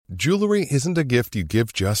Jewelry isn't a gift you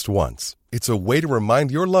give just once. It's a way to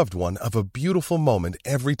remind your loved one of a beautiful moment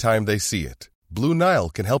every time they see it. Blue Nile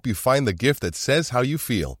can help you find the gift that says how you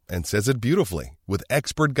feel and says it beautifully, with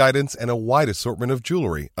expert guidance and a wide assortment of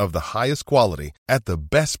jewelry of the highest quality at the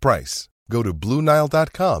best price. Go to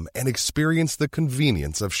BlueNile.com and experience the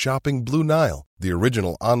convenience of shopping Blue Nile, the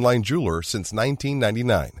original online jeweler since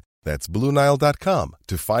 1999. That's BlueNile.com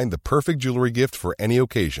to find the perfect jewelry gift for any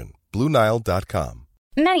occasion. BlueNile.com.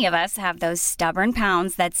 Many of us have those stubborn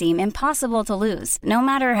pounds that seem impossible to lose, no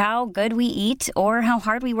matter how good we eat or how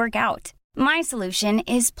hard we work out. My solution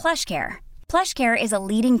is PlushCare. PlushCare is a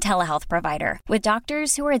leading telehealth provider with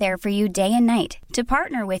doctors who are there for you day and night to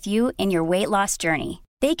partner with you in your weight loss journey.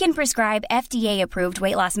 They can prescribe FDA-approved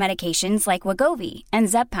weight loss medications like Wegovy and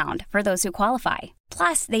Zepbound for those who qualify.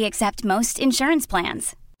 Plus, they accept most insurance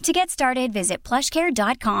plans. To get started, visit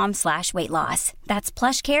plushcare.com/weightloss. That's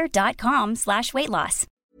plushcare.com/weightloss.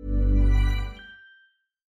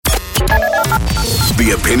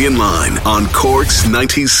 The Opinion Line on Cork's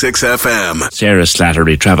 96 FM. Sarah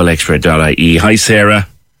Slattery, travelexpert.ie. Hi, Sarah.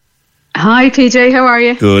 Hi, TJ. How are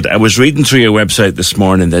you? Good. I was reading through your website this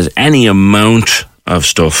morning. There's any amount of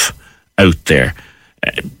stuff out there.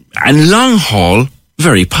 And long haul,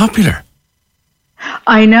 very popular.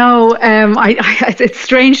 I know. It's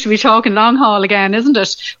strange to be talking long haul again, isn't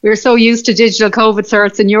it? We're so used to digital COVID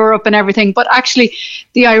certs in Europe and everything. But actually,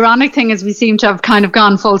 the ironic thing is we seem to have kind of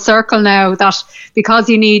gone full circle now, that because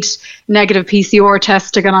you need negative PCR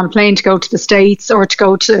tests to get on a plane to go to the States or to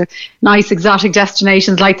go to nice exotic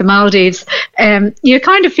destinations like the Maldives, you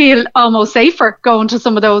kind of feel almost safer going to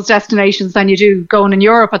some of those destinations than you do going in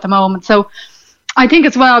Europe at the moment. So I think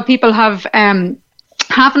as well, people haven't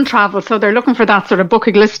travelled, so they're looking for that sort of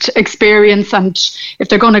bucket list experience, and if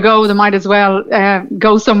they're going to go, they might as well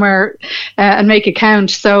go somewhere and make it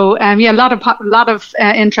count. So a lot of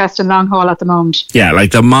interest in long haul at the moment. Yeah,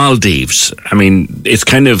 like the Maldives. I mean, it's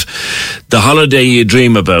kind of the holiday you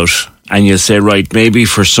dream about, and you say, right, maybe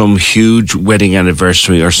for some huge wedding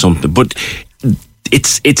anniversary or something, but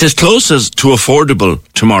it's as close as to affordable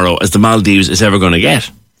tomorrow as the Maldives is ever going to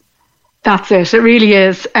get. That's it. It really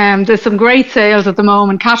is. There's some great sales at the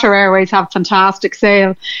moment. Qatar Airways have a fantastic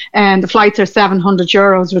sale, and the flights are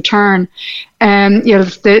 €700 return.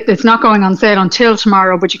 It's not going on sale until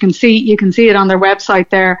tomorrow, but you can see it on their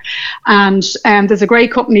website there. And there's a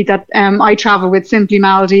great company that I travel with, Simply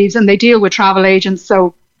Maldives, and they deal with travel agents.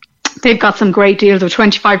 So they've got some great deals of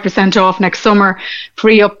 25% off next summer,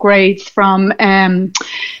 free upgrades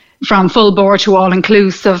from full board to all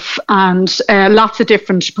inclusive, and lots of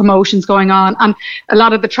different promotions going on. And a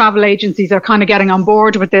lot of the travel agencies are kind of getting on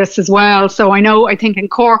board with this as well. So I think in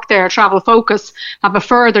Cork there, Travel Focus have a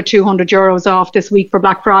further €200 off this week for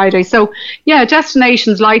Black Friday. So yeah,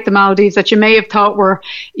 destinations like the Maldives that you may have thought were,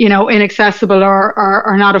 inaccessible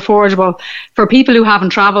or not affordable, for people who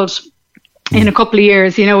haven't travelled in a couple of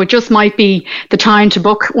years, it just might be the time to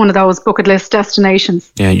book one of those bucket list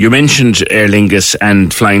destinations. Yeah, you mentioned Aer Lingus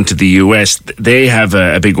and flying to the US. They have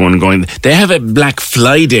a big one going. They have a Black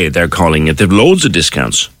Friday, they're calling it. They have loads of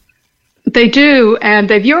discounts. They do, and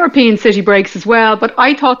they've European city breaks as well, but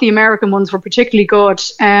I thought the American ones were particularly good.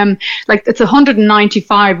 It's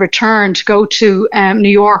 $195 return to go to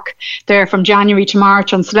New York there from January to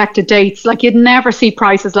March on selected dates. Like, you'd never see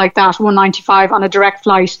prices like that, $195 on a direct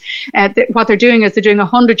flight. What they're doing is they're doing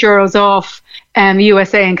 €100 off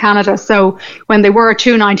USA and Canada. So when they were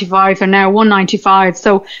 $295, they're now $195.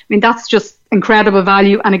 So I mean, that's just incredible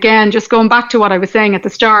value. And again, just going back to what I was saying at the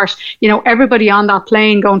start, everybody on that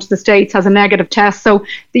plane going to the States has a negative test, so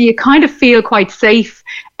you kind of feel quite safe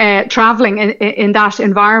traveling in that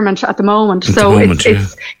environment at the moment.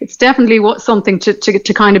 It's definitely something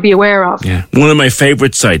to kind of be aware of. Yeah, one of my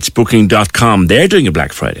favorite sites, Booking.com, they're doing a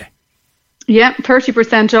Black Friday. Yeah,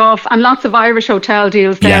 30% off, and lots of Irish hotel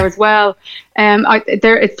deals there as well.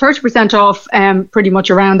 It's 30% off pretty much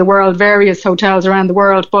around the world, various hotels around the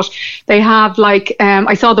world. But they have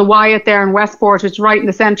I saw the Wyatt there in Westport, which is right in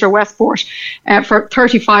the centre of Westport, for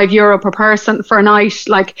 €35 per person for a night.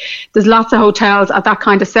 There's lots of hotels at that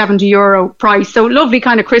kind of €70 price. So lovely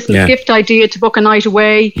kind of Christmas gift idea to book a night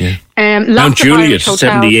away. Yeah. Mount Juliet,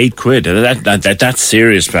 £78. That's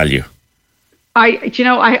serious value. I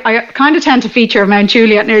kind of tend to feature Mount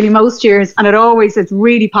Juliet nearly most years, and it's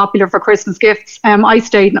really popular for Christmas gifts. I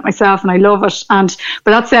stayed in it myself and I love it. But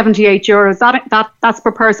that's €78. That's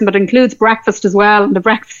per person, but it includes breakfast as well, and the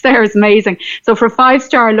breakfast there is amazing. So for a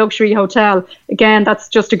 5-star luxury hotel, again, that's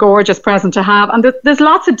just a gorgeous present to have. And there's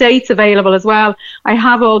lots of dates available as well. I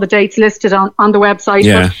have all the dates listed on the website.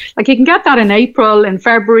 Yeah. But you can get that in April, in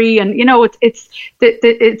February, and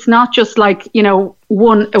it's not just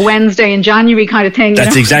a Wednesday in January kind of thing.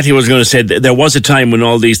 That's exactly what I was going to say. There was a time when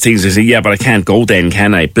all these things, I say, yeah, but I can't go then,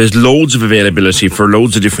 can I? There's loads of availability for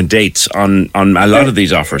loads of different dates on a lot of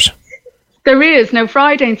these offers. There is. Now,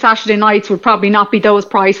 Friday and Saturday nights would probably not be those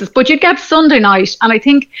prices, but you'd get Sunday night. And I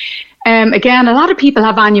think, again, a lot of people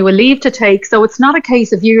have annual leave to take. So it's not a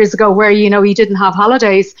case of years ago where, you didn't have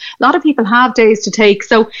holidays. A lot of people have days to take.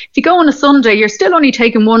 So if you go on a Sunday, you're still only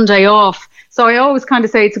taking one day off. So I always kind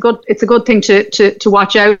of say it's a good thing to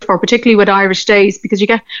watch out for, particularly with Irish days, because you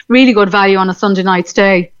get really good value on a Sunday night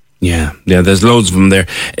stay. Yeah, there's loads of them there.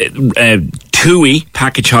 TUI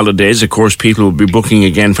package holidays, of course, people will be booking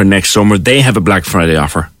again for next summer. They have a Black Friday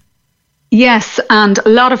offer. Yes, and a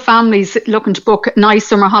lot of families looking to book nice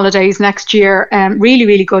summer holidays next year. Really,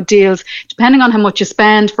 really good deals. Depending on how much you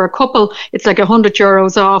spend, for a couple, it's like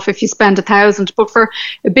 €100 off if you spend 1,000. But for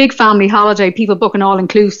a big family holiday, people booking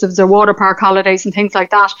all-inclusives or water park holidays and things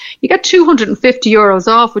like that, you get €250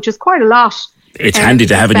 off, which is quite a lot. It's handy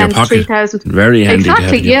to have in your pocket. 3,000. Very handy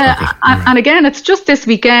exactly, to have in your pocket. And again, it's just this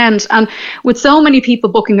weekend. And with so many people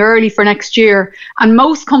booking early for next year, and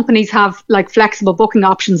most companies have like flexible booking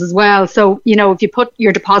options as well. So, if you put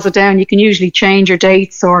your deposit down, you can usually change your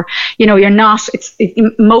dates, or, you're not,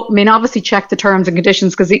 obviously check the terms and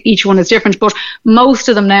conditions because each one is different, but most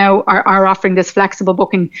of them now are offering this flexible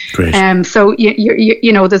booking. Great. So,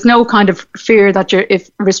 there's no kind of fear that if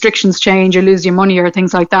restrictions change, you lose your money or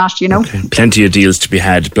things like that, Okay. Plenty of deals to be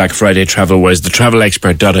had Black Friday travel-wise. The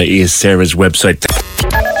travelexpert.ie is Sarah's website.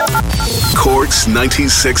 Cork's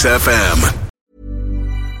 96 FM.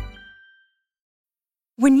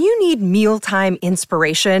 When you need mealtime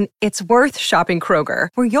inspiration, it's worth shopping Kroger,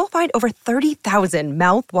 where you'll find over 30,000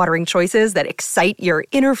 mouth-watering choices that excite your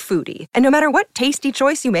inner foodie. And no matter what tasty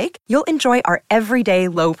choice you make, you'll enjoy our everyday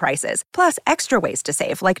low prices, plus extra ways to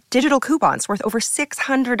save, like digital coupons worth over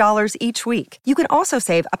 $600 each week. You can also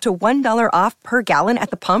save up to $1 off per gallon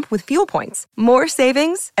at the pump with fuel points. More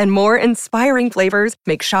savings and more inspiring flavors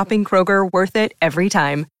make shopping Kroger worth it every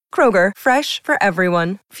time. Kroger, fresh for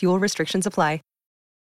everyone. Fuel restrictions apply.